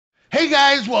Hey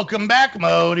guys, welcome back.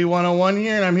 Modii 101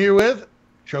 here, and I'm here with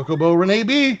Chocobo Renee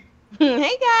B.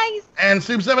 Hey guys. And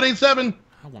Snoop787.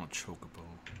 I want a Chocobo.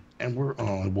 And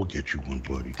we'll get you one,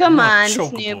 buddy. Come on,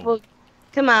 Snoop.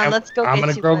 Come on, let's go. I'm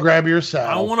gonna go grab your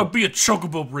saddle. I want to be a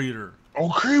Chocobo breeder.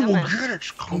 Okay, we'll get it.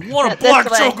 I want a black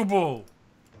Chocobo.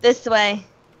 This way.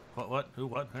 What? Who?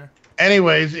 What? Her?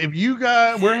 Anyways, if you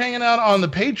guys, we're hanging out on the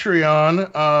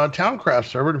Patreon Towncraft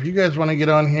server. If you guys want to get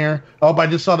on here, I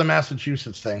just saw the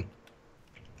Massachusetts thing.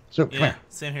 So come here.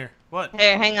 Same here. What?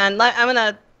 Here, hang on. I'm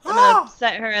gonna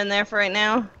set her in there for right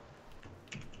now.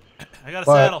 I got a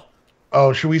saddle.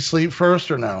 Oh, should we sleep first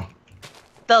or no?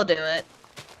 They'll do it.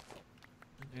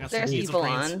 There's people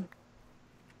on.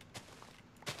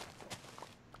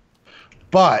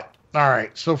 But all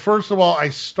right. So first of all, I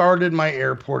started my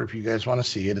airport. If you guys want to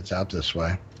see it, it's out this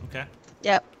way. Okay.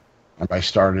 Yep. If I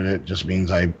started it, just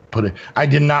means I put it. I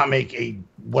did not make a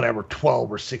whatever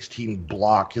 12 or 16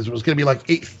 block because it was going to be like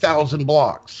 8,000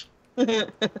 blocks.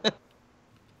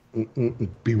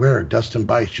 Beware, Dustin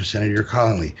bites. Just enter your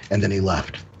colony, and then he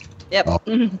left. Yep. Oh,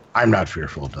 I'm not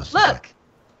fearful of Dustin. Look,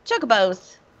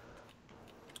 Chocobos.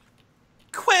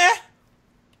 Queh.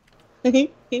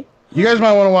 You guys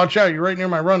might want to watch out. You're right near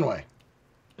my runway.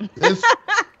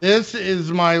 This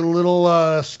is my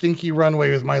little stinky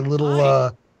runway with my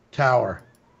little tower.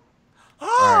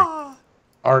 Right.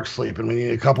 Arc sleep, and we need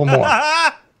a couple more.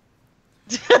 I'm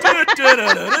so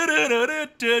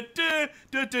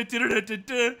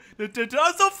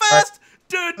fast.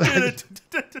 All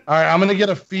right, I'm gonna get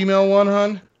a female one,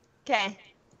 hun. Okay.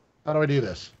 How do I do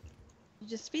this? You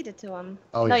just feed it to him.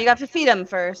 Oh, no, yeah. you got to feed him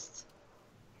first.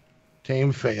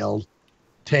 Tame failed.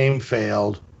 Tame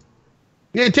failed.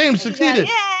 Yay, Tame succeeded.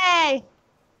 Yay!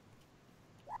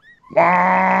 Wah,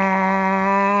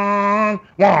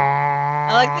 wah.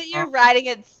 I like that you're riding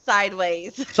it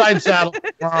sideways. Side saddle.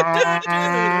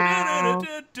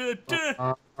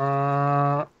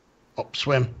 Oh,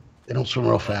 swim. They don't swim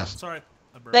real fast. Sorry.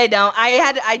 They don't.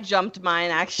 I jumped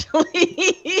mine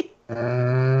actually.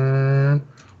 And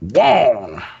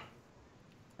wah.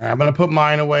 I'm gonna put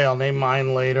mine away. I'll name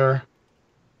mine later.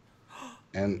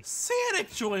 And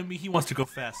Sanic joined me. He wants to go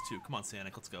fast too. Come on,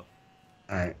 Sanic, let's go.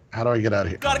 all right, how do I get out of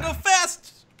here? Gotta go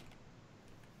fast.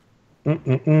 I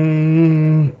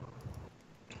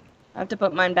have to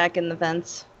put mine back in the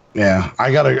fence. Yeah,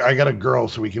 I got a girl,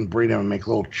 so we can breed him and make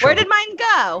little. Where did mine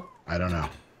go? I don't know.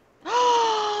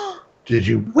 Did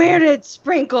you? Where did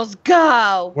Sprinkles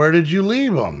go? Where did you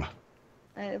leave him?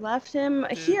 I left him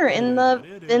here in the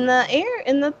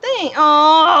thing.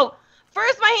 Oh,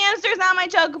 first my hamster's not my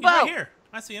chocobo. He's right here.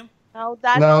 I see him. No,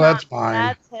 that's mine.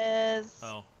 That's his.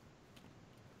 Oh.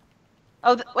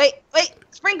 Oh, wait,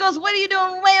 Sprinkles, what are you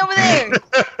doing way over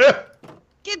there?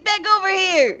 Get back over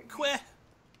here. Queh.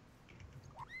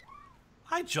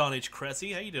 Hi, John H.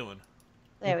 Cressy. How you doing?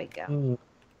 There we go.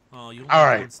 Oh, you. All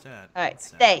right. Instead. All right,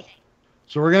 stay.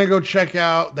 So we're gonna go check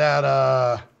out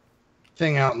that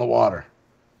thing out in the water.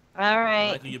 All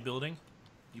right. Like, are you building?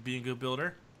 You being a good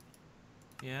builder?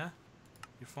 Yeah.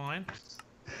 You're fine.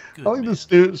 Good, I like man.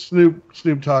 the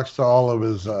Snoop talks to all of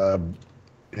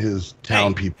his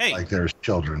town people hey. like they're his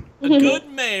children. A good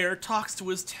mayor talks to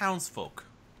his townsfolk.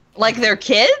 Like they're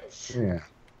kids? Yeah.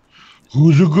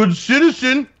 Who's a good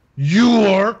citizen? You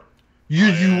are.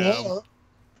 Yes, you are.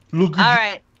 Look All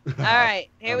at right.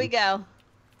 Here we go.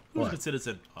 Who's a good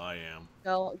citizen? I am.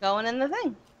 Going in the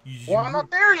thing. Well, I'm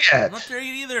not there yet. I'm not there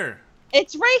yet either.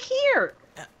 It's right here.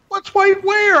 What's right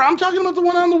where? I'm talking about the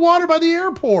one on the water by the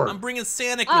airport. I'm bringing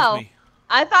Sanic Oh, with me.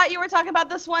 I thought you were talking about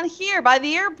this one here by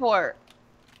the airport.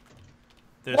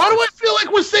 There's Why do I feel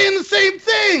like we're saying the same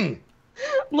thing?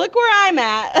 Look where I'm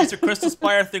at. There's a Crystal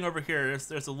Spire thing over here.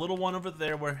 There's a little one over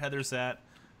there where Heather's at.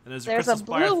 And there's a Crystal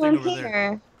Spire blue thing one over here.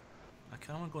 there. I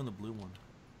kind of want to go in the blue one.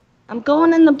 I'm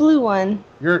going in the blue one.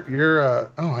 You're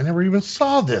oh, I never even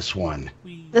saw this one.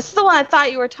 This is the one I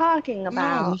thought you were talking No,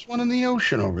 about. there's one in the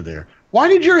ocean over there. Why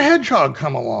did your hedgehog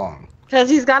come along? Because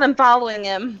he's got him following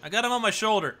him. I got him on my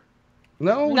shoulder.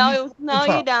 No, No,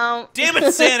 you don't. Damn it,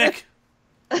 Sanic!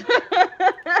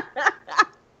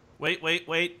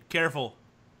 Wait. Careful.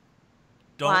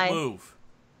 Don't Why? move.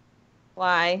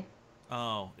 Why?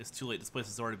 Oh, it's too late. This place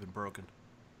has already been broken.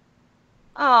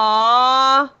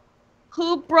 Aww.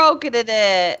 Who broke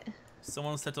it?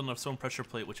 Someone stepped on a stone pressure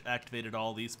plate, which activated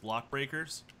all these block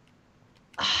breakers.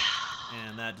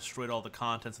 And that destroyed all the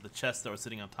contents of the chests that were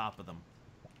sitting on top of them.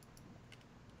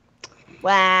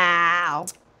 Wow.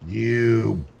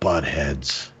 You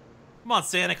buttheads. Come on,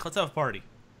 Sanic, let's have a party.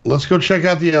 Let's go check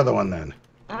out the other one then.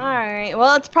 Alright,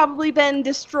 well, it's probably been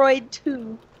destroyed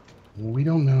too. We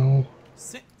don't know.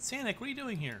 Sanic, what are you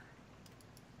doing here?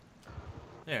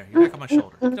 There, you're back on my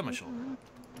shoulder. Get on my shoulder.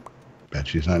 Bet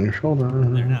she's on your shoulder.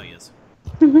 There, now he is.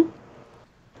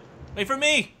 Wait for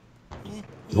me!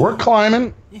 We're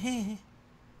climbing.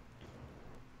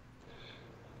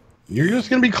 You're just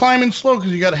gonna be climbing slow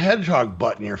because you got a hedgehog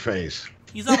butt in your face.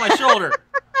 He's on my shoulder.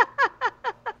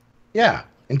 Yeah,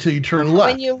 until you turn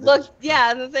left. When you look, yeah,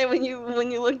 I was gonna say when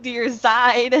you look to your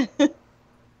side.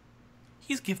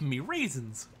 He's giving me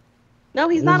raisins. No,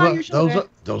 he's not on your shoulder.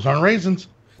 Those aren't raisins.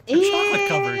 They're chocolate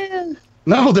covered. Ew.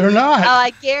 No, they're not. Oh,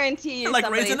 I guarantee you They're like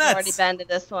somebody's Raisinets. already been to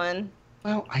this one.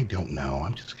 Well, I don't know.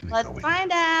 I'm just gonna Let's go in.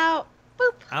 find out.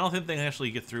 Boop. I don't think they can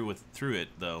actually get through it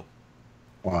though.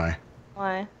 Why?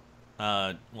 Why?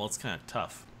 Well, it's kind of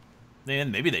tough.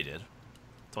 And maybe they did.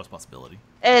 It's always a possibility.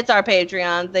 It's our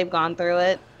Patreons. They've gone through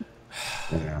it.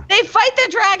 Yeah. They fight the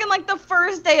dragon like the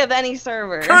first day of any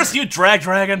server. Curse you,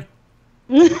 dragon!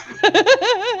 That's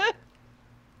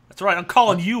right. I'm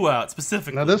calling you out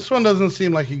specifically. Now this one doesn't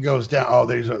seem like he goes down. Oh,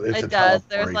 it's It a does.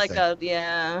 There's teleporty like thing.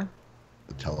 yeah.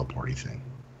 The teleporty thing.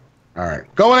 All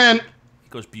right, going in. He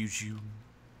goes Buju.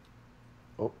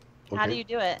 Oh, okay. How do you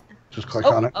do it? Just click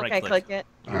Oh, on it? okay, Right-click. click it.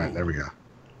 All right, there we go.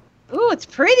 Ooh, it's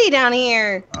pretty down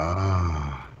here.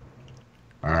 Ah.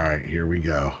 All right, here we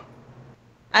go.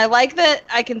 I like that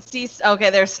I can see. Okay,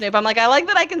 there's Snoop. I'm like, I like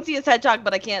that I can see his hedgehog,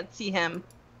 but I can't see him.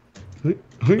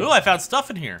 Ooh, I found stuff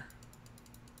in here.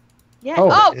 Yeah. Oh,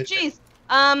 Oh, it- jeez.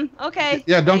 Okay.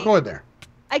 Yeah, don't go in there.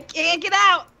 I can't get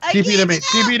out. TP to me.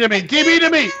 TP to me. TP to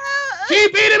me.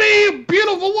 TP to me, you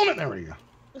beautiful woman. There we go.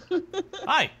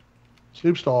 Hi.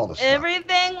 Snoop's to all the stuff.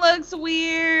 Everything looks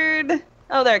weird.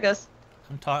 Oh, there it goes.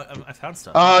 I found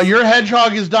stuff. Your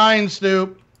hedgehog is dying,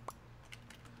 Snoop.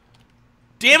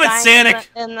 Damn it, Dying Sanic!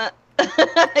 in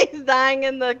the he's dying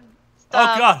in the Oh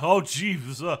stuff. god. Oh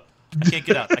jeez. I can't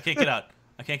get out. I can't get out.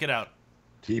 I can't get out.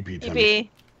 TP to me.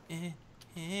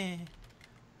 TP.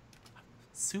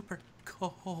 Super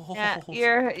cold.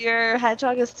 Yeah, your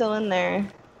hedgehog is still in there.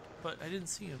 But I didn't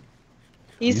see him.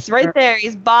 He's right there.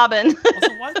 He's bobbing.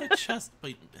 Also, why my chest?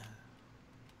 Wait.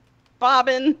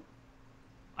 Bobbing.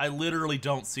 I literally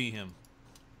don't see him.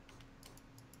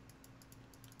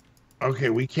 Okay,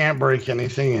 we can't break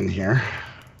anything in here.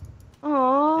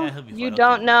 Oh, Yeah, he'll be you fine,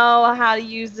 don't okay. know how to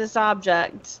use this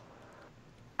object.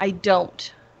 I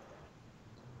don't.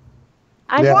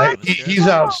 I Yeah, watched. he's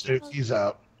out, Snoop. He's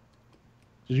out.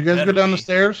 Did you guys Better go down the be.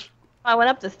 stairs? I went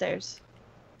up the stairs.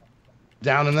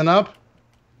 Down and then up?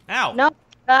 Ow. Nope,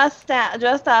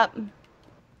 just up.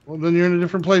 Well, then you're in a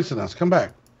different place than us. Come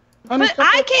back. Honey, But come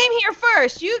I back. came here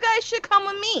first. You guys should come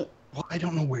with me. Well, I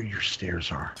don't know where your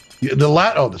stairs are.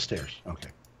 The stairs. Okay.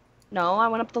 No, I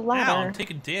went up the Ow, ladder. I'm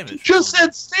taking damage. You just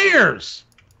said stairs.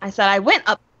 I said I went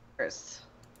up first.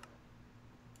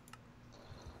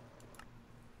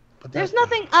 But There's that-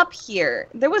 nothing up here.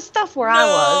 There was stuff where I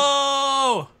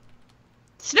was. No!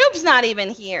 Snoop's not even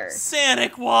here.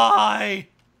 Sanic, why?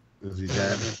 Is he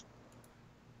dead?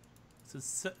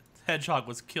 This hedgehog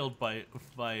was killed by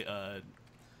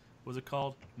what's it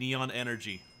called? Neon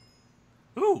energy.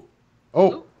 Ooh.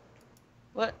 Oh,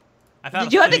 What? I found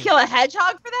Did you have to thing. kill a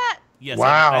hedgehog for that? Yes,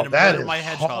 Wow, I had to that murder is my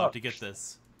hedgehog hard. to get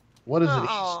this. what is it?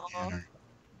 Aw. East?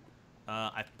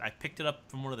 I picked it up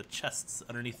from one of the chests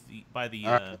underneath the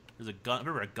Alright. there's a gun.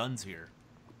 Remember, guns here.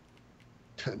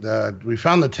 We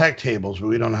found the tech tables, but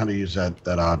we don't know how to use that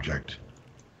object.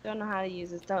 Don't know how to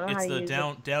use this. Don't know It's how to the use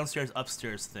it. downstairs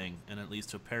upstairs thing, and it leads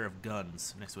to a pair of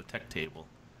guns next to a tech table,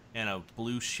 and a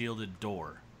blue shielded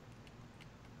door.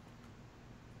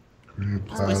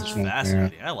 This place is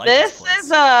fascinating. I like this This place.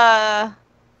 is a.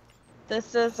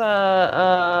 This is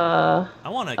a. I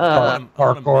want to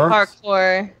Parkour.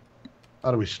 Parkour.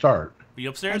 How do we start? Are you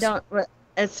I upstairs? don't.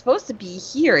 It's supposed to be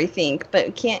here, I think, but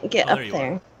we can't get Oh, up there you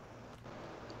there. are.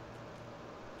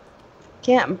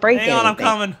 Can't break Hang on, I'm anything.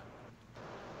 coming.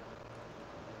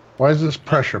 Why does this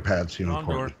pressure pad seem Wrong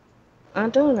important? I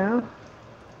don't know.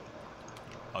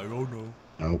 I don't know.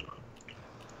 Nope.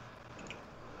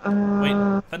 Wait,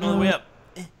 found another way up.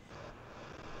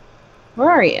 Where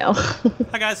are you?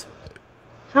 Hi guys.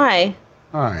 Hi.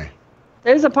 Hi.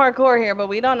 There's a parkour here, but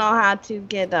we don't know how to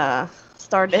get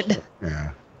started.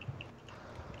 Yeah.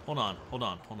 Hold on.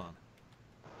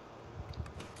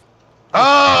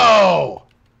 Oh!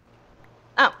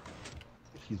 Oh.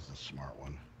 He's the smart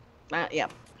one. Yeah.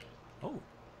 Oh,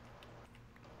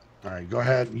 All right, go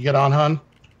ahead. You get on, hun.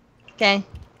 Okay.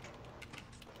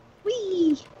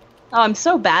 Whee! Oh, I'm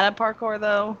so bad at parkour,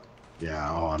 though.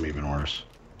 Yeah. Oh, I'm even worse.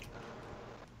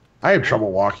 I have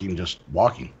trouble walking. Just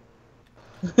walking.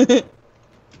 wait,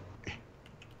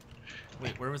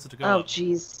 where was it to go? Oh, up?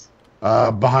 jeez.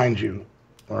 Behind you,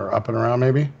 or up and around,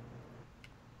 maybe.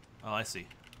 Oh, I see.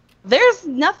 There's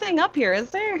nothing up here, is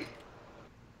there?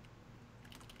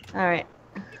 Alright.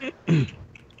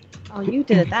 Oh, you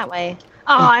did it that way.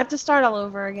 Oh, I have to start all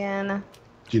over again.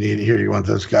 Do you need it here? You want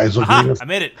those guys looking at us? I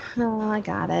made it. Oh, I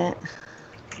got it.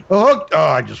 Oh,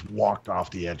 I just walked off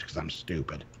the edge because I'm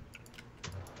stupid.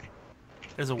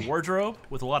 There's a wardrobe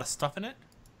with a lot of stuff in it.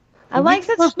 I like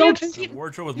that Snoop's There's a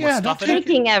wardrobe with more stuff in it.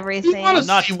 taking everything. wanna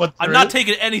I'm not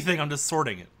taking anything. I'm just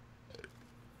sorting it.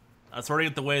 I'm sorting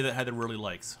it the way that Heather really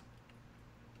likes.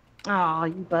 Oh,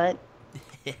 you butt.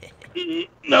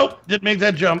 Nope, didn't make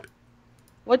that jump.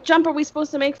 What jump are we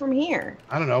supposed to make from here?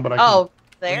 I don't know, but I Oh,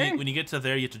 there? When you get to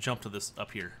there, you have to jump to this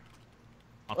up here.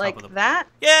 On Like top of the... that?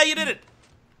 Yeah, you did it!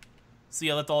 See,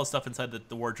 I left all the stuff inside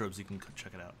the wardrobes. You can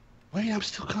check it out. Wait, I'm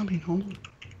still coming home.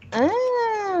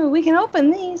 Oh, we can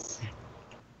open these.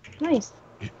 Nice.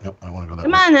 Nope, I want to go that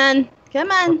Come way. on, then.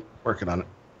 Come on. Working on it.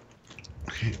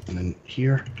 Okay, and then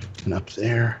here, and up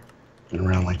there, and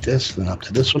around like this, and then up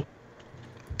to this one.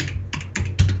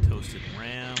 Toasted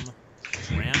ram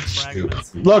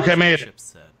fragments. Look, I made it.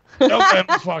 Chipset. Nope, I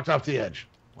almost walked off the edge.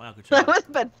 Wow, good That job. was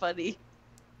been funny.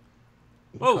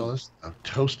 Whoa. A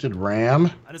toasted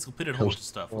ram. I just completed a whole bunch of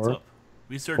stuff. What's Four. up?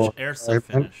 Research Four. air stuff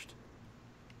finished.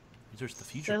 Research the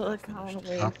future Silicone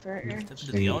finished. wafer. Step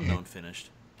into the unknown finished.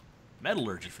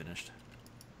 Metallurgy finished.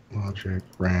 Logic,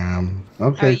 ram. All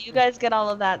Okay, right, you guys get all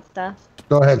of that stuff.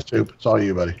 go ahead, Soup. It's all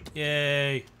you, buddy.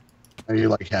 Yay. How you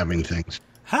like having things?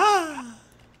 Ha!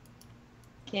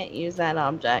 Can't use that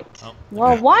object. Oh,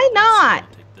 Well, okay. why not?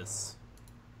 Take this.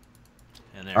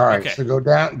 And there. All right, Okay. so go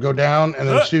down, and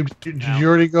then Soup. Did you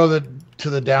already go to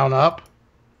the down up?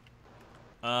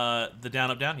 The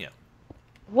down, up, down, yeah.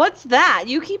 What's that?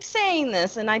 You keep saying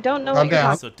this, and I don't know I'm what you're down.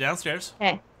 talking. So downstairs.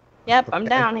 Okay. Yep, I'm Okay.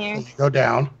 down here. You go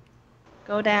down,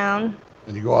 Go down.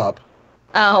 and you go up,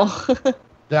 Oh.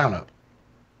 down, up.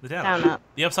 The down. Down, up.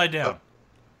 The upside down.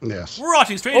 Yes. We're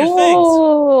watching Stranger Things.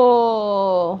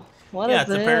 Oh. What Yeah, is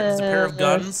it's a pair of this?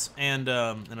 guns and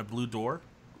a blue door.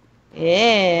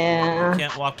 Yeah.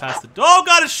 Can't walk past the door. Oh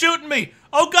God, it's shooting me!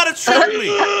 Oh God, it's shooting me!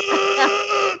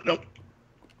 Nope.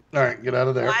 All right, get out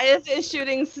of there. Why is it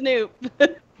shooting Snoop?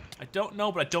 I don't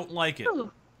know, but I don't like it. Ooh,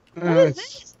 what is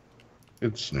this?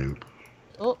 It's Snoop.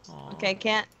 Oh, Aw. okay,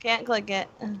 can't click it.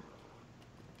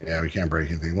 Yeah, we can't break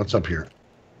anything. What's up here?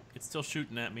 It's still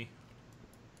shooting at me.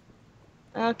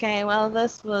 Okay, well,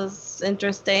 this was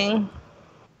interesting.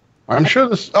 I'm sure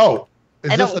this. Oh,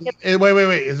 is I this? don't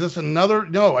Wait. Is this another?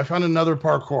 No, I found another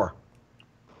parkour.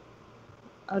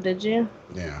 Oh, did you?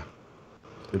 Yeah,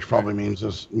 which probably means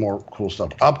there's more cool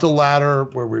stuff up the ladder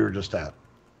where we were just at.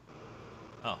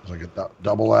 Oh. It's like a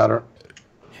double ladder.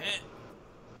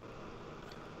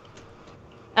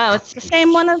 Oh, it's the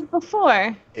same one as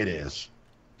before. It is.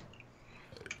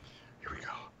 Here we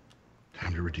go.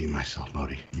 Time to redeem myself,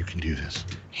 Modii. You can do this.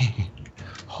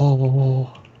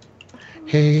 Oh,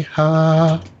 hey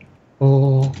ha,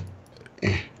 oh,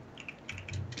 eh.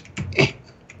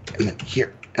 And then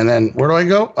here, and then where do I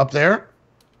go? Up there.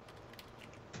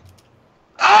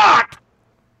 Ah!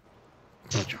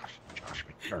 Oh, Josh,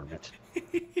 McDermott.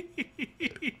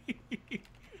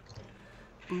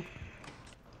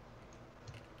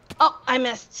 Oh, I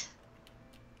missed.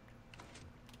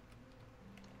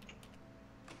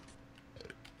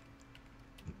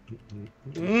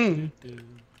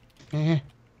 Eh.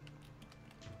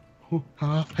 Oh,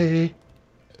 ah, hey.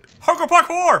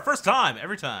 Parkour! First time,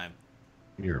 every time.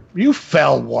 You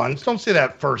fell once. Don't say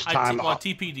that first time.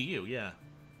 TP to you, yeah.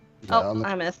 Oh,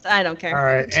 I missed. I don't care. All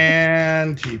right,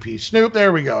 and TP Snoop.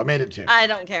 There we go. I made it too. I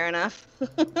don't care enough.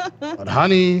 But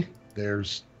honey,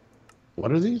 there's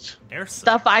what are these? Air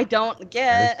Stuff I don't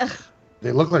get.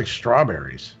 They look like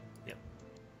strawberries. Yep.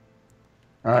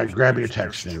 All right, grab your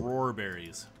tech, Snoop.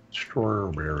 Strawberries.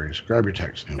 Strawberries. Grab your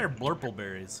tech, Snoop. They're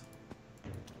blurpleberries.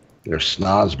 They're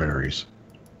snozberries.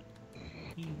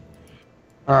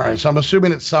 All right, so I'm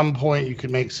assuming at some point you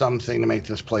can make something to make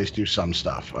this place do some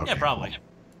stuff. Okay. Yeah, probably.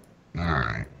 All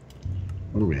right.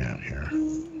 What do we have here?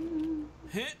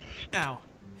 Hit. Ow.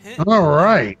 Hit. All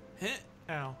right. Hit.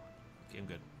 Ow. Okay, I'm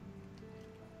good.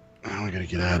 Now we gotta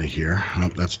get out of here. Oh,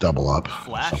 that's double up.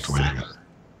 Flash That's not the way to go. saber.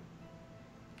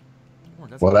 Oh,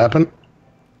 that's What happened?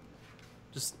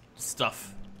 Just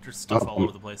stuff. There's stuff Oh. all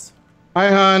over the place. Hi,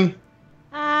 hon.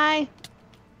 Hi.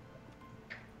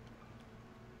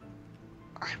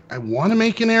 I want to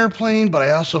make an airplane, but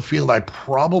I also feel I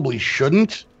probably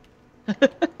shouldn't.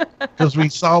 Because we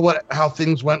saw how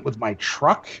things went with my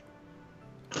truck.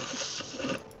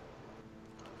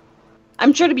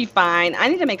 I'm sure to be fine. I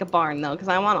need to make a barn, though, because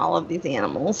I want all of these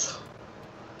animals.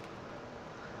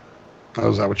 Oh,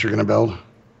 is that what you're going to build?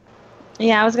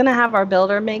 Yeah, I was gonna have our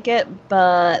builder make it,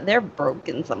 but they're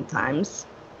broken sometimes.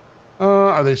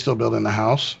 Are they still building the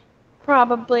house?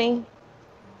 Probably.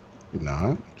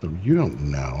 Not. So you don't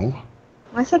know.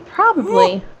 I said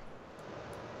probably.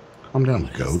 Calm down,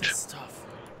 What is goat. this stuff?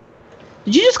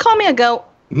 Did you just call me a goat?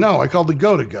 No, I called the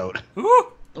goat a goat. Ooh.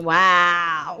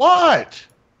 Wow. What?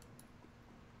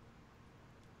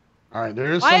 All right,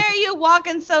 there is Why something. are you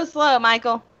walking so slow,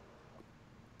 Michael?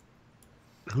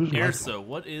 Who's Michael? Erso,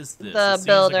 what is this? The It seems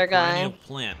builder like a perennial guy.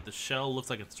 plant. The shell looks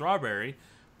like a strawberry,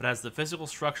 but has the physical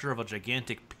structure of a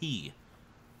gigantic pea.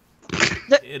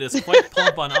 It is quite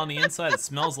plump on the inside. It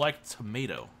smells like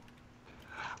tomato.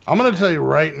 I'm gonna tell you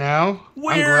right now.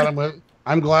 Weird.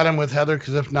 I'm glad I'm with Heather,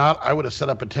 because if not, I would have set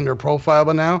up a Tinder profile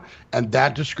by now, and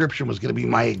that description was gonna be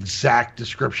my exact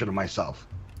description of myself.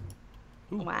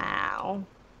 Wow.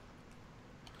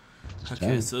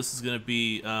 Okay, so this is gonna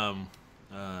be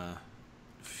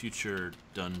future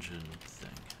dungeon thing.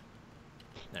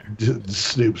 There,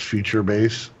 Snoop's future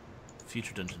base.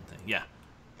 future dungeon thing. Yeah,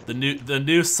 the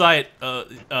new site,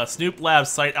 Snoop Labs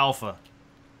site alpha.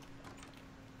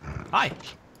 Hi.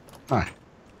 Hi.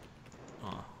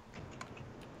 Oh.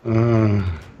 Uh,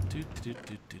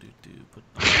 Put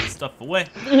all this stuff away.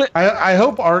 I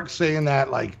hope Ark's saying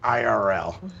that like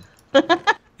IRL.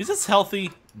 Is this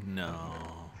healthy? No.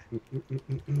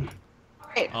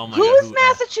 Right. Oh my Who God, is who-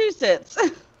 Massachusetts?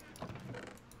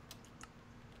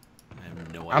 I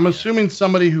have no idea. I'm assuming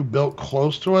somebody who built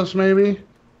close to us, maybe.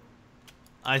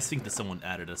 I think that someone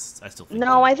added us. I still think.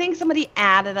 No, I think somebody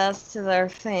added us to their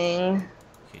thing.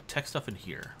 Okay, tech stuff in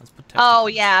here. Let's put tech. Oh stuff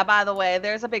in. yeah, by the way,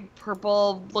 there's a big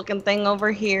purple looking thing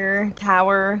over here.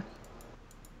 Tower.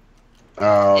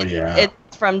 Oh yeah.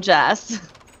 It's from Jess.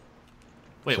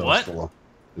 Wait, So what?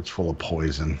 It's full of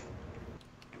poison.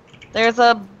 There's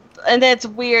and it's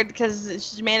weird because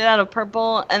she made it out of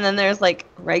purple, and then there's like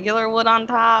regular wood on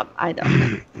top. I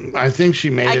don't know. I think she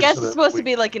made I it. guess so it's that supposed to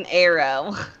be like an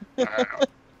arrow.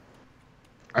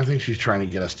 I think she's trying to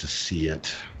get us to see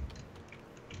it.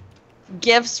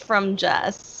 Gifts from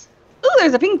Jess. Ooh,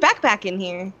 there's a pink backpack in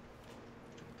here.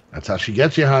 That's how she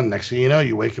gets you, hun. Next thing you know,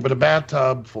 you wake up in a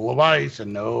bathtub full of ice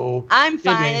and no. I'm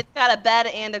fine. Kidding. It's got a bed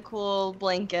and a cool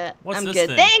blanket. What's I'm this good.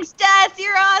 thing? Thanks, Jess.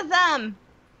 You're awesome.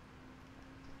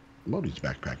 Modi's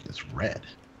backpack is red.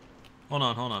 Hold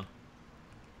on.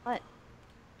 What?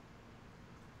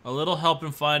 A little help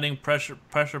in finding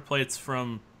pressure plates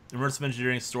from immersive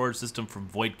engineering storage system from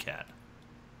Voidcat.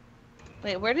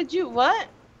 Wait, where did you? What?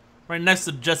 Right next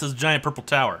to Jess's giant purple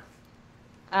tower.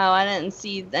 Oh, I didn't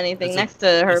see anything It's next to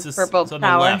her it's this- purple it's on the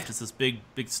tower. left. It's this big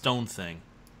stone thing.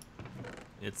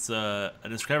 It's a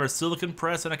describer, a silicon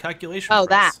press, and a calculation Oh,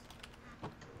 press.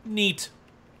 Neat.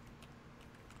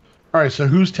 All right, so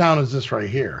whose town is this right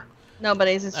here?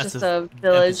 Nobody's. It's That's just a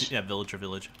village. Yeah,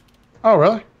 village. Oh,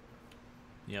 really?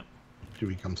 Yep. Do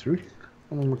we come through here?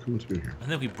 I don't remember coming through here. I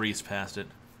think we breezed past it.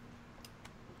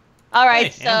 All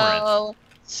right, Hey, so amaranth.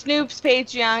 Snoop's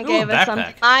Patreon Ooh, gave a us something.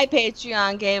 backpack. My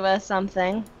Patreon gave us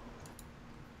something.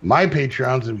 My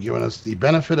Patreons have given us the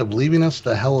benefit of leaving us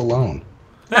the hell alone.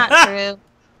 Not true.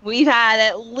 We've had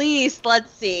at least,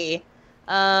 let's see,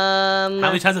 How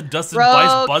many times have Dustin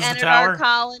Bice Rogue buzzed the entered our tower?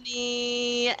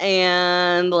 colony,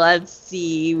 and let's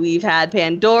see, we've had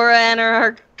Pandora enter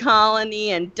our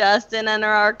colony, and Dustin enter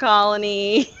our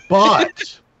colony.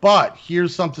 But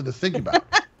here's something to think about.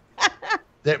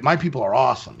 That my people are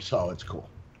awesome, so it's cool.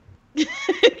 Not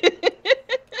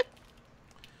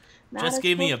Just as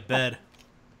gave me cool. a bed.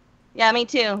 Yeah, me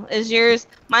too. Is yours?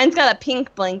 Mine's got a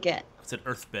pink blanket. It's an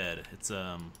earth bed. It's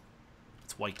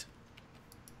white.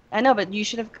 I know, but you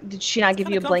should have. Did she not give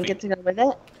you a Kinda blanket to go with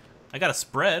it? I got a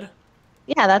spread.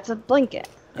 Yeah, that's a blanket.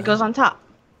 It goes on top.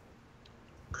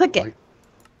 Click it. Like-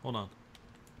 Hold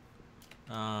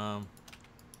on.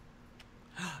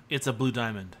 It's a blue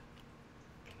diamond.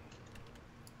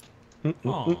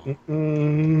 Oh.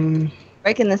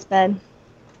 Breaking this bed.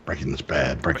 Breaking this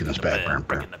bed. Breaking this bed.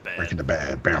 Breaking the bed. Breaking the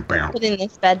bed. Bam, bam. Putting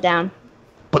this bed down.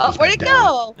 Put Oh, this where'd it bed down.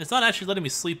 go? It's not actually letting me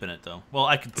sleep in it though. Well,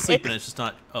 I could sleep in it. It's just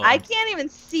not. Oh, I can't even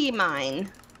see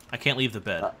mine. I can't leave the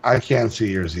bed. I can't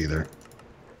see yours either.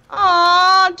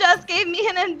 Aw, just gave me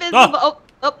an invisible.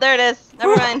 Oh, there it is.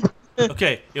 Never mind.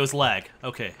 Okay, it was lag.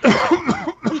 Okay.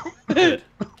 Good.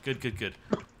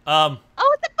 Oh,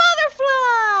 it's a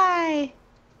butterfly.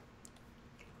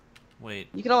 Wait.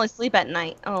 You can only sleep at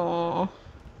night. Oh.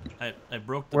 I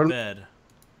broke the Where- bed,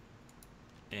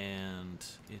 and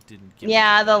it didn't give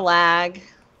Yeah, me the lag.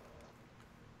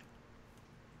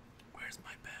 Where's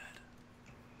my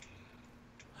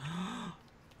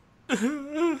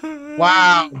bed?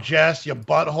 Wow, Jess, you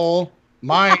butthole.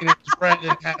 Mine is red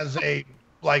and has a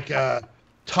like a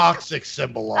toxic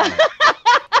symbol on it.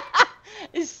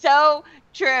 It's so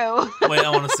true. Wait, I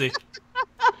want to see.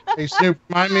 Hey, Snoop,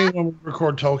 remind me when we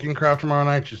record Towncraft tomorrow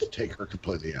night, just take her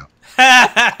completely out.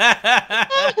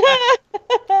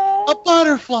 A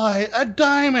butterfly, a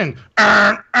diamond.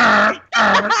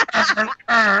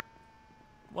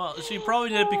 Well, she probably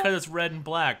did it because it's red and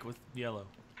black with yellow.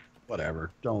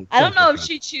 Whatever. I don't know if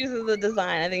she chooses the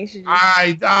design. I think she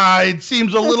just... it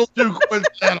seems a little too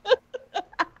coincidental.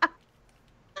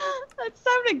 It's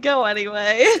time to go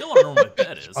anyway. Still don't know where my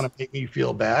bed is. Want to make me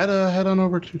feel bad? Head on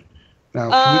over to... Now,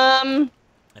 I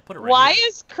put it right why here.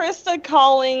 is Krista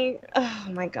calling... Oh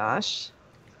my gosh.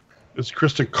 Is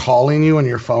Krista calling you on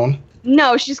your phone?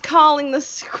 No, she's calling the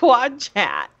squad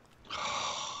chat.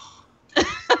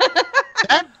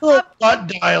 That girl butt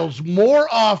dials more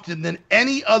often than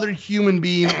any other human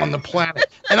being on the planet.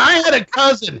 And I had a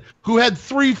cousin who had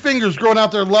 3 fingers growing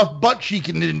out their left butt cheek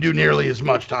and didn't do nearly as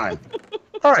much time.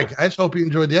 All right, guys. Hope you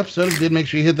enjoyed the episode. If you did, make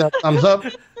sure you hit that thumbs up.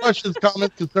 Questions,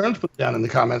 comments, concerns, put it down in the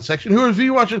comment section. Whoever's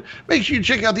you watching, make sure you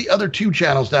check out the other 2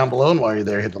 channels down below. And while you're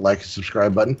there, hit the like and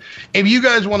subscribe button. If you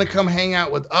guys want to come hang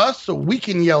out with us so we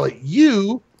can yell at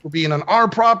you for being on our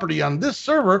property on this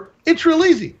server, it's real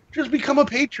easy. Just become a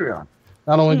Patreon.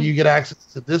 Not only do you get access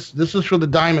to this is for the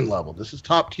diamond level. This is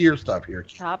top tier stuff here.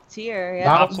 Top tier, yeah.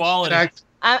 Top quality.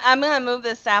 I'm going to move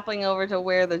this sapling over to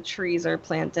where the trees are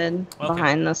planted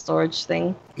behind the storage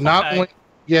thing. Not only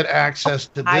get access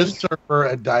to this server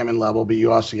at diamond level, but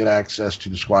you also get access to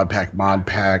the Squad Pack, Mod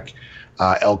Pack,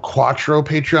 El Cuatro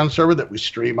Patreon server that we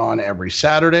stream on every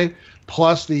Saturday,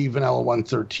 plus the Vanilla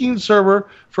 113 server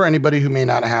for anybody who may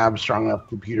not have a strong enough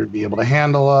computer to be able to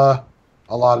handle a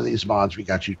lot of these mods. We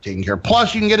got you taken care of.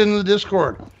 Plus, you can get into the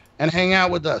Discord and hang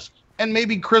out with us. And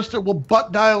maybe Krista will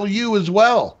butt dial you as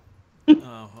well.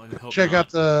 Check out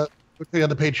the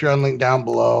Patreon link down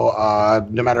below.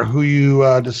 No matter who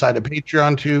you decide to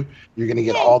Patreon to, you're going to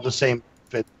get all the same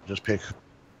fit. Just pick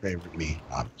favorite me,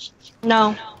 obviously.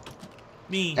 No.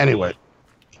 Me.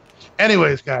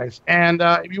 Anyways, guys, and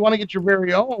if you want to get your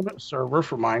very own server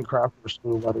for Minecraft or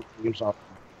some other games on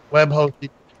web hosting,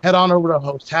 head on over to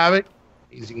HostHavoc.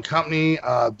 Amazing company.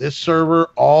 This server,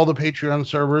 all the Patreon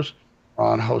servers are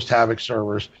on HostHavoc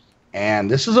servers.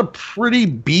 And this is a pretty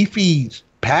beefy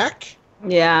pack.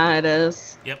 Yeah, it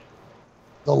is. Yep.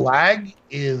 The lag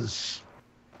is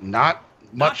not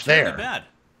much there. Bad.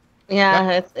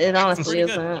 Yeah, it honestly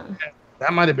isn't.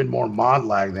 That might have been more mod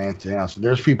lag than anything else.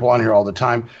 There's people on here all the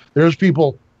time. There's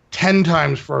people 10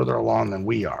 times further along than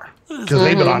we are. Because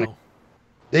they've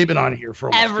been on here for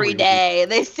every day.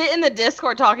 They sit in the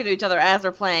Discord talking to each other as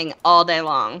they're playing all day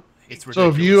long. It's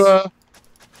ridiculous. So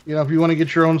if you want to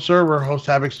get your own server,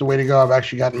 HostHavoc's the way to go. I've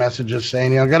actually gotten messages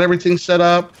saying, got everything set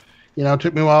up. It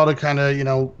took me a while to kind of,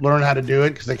 learn how to do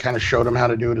it because they kind of showed them how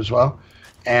to do it as well.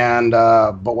 And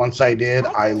but once I did,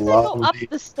 I love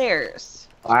the stairs.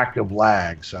 Lack of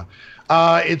lag. So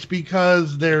it's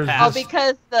because there's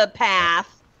because the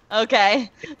path.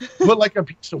 Okay. Put like a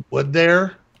piece of wood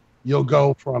there. You'll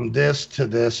go from this to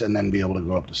this and then be able to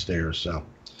go up the stairs. So,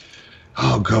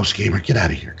 Ghost Gamer, get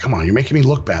out of here. Come on, you're making me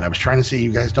look bad. I was trying to see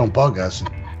you guys don't bug us.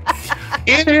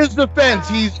 In his defense,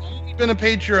 he's been a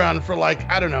Patreon for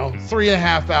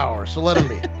 3.5 hours. So let him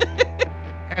be.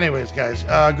 Anyways, guys,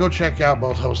 go check out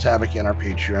both HostHavoc and our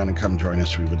Patreon and come join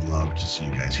us. We would love to see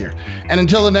you guys here. And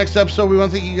until the next episode, we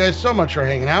want to thank you guys so much for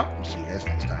hanging out. We'll see you guys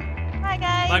next time. Bye,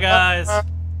 guys. Bye, guys.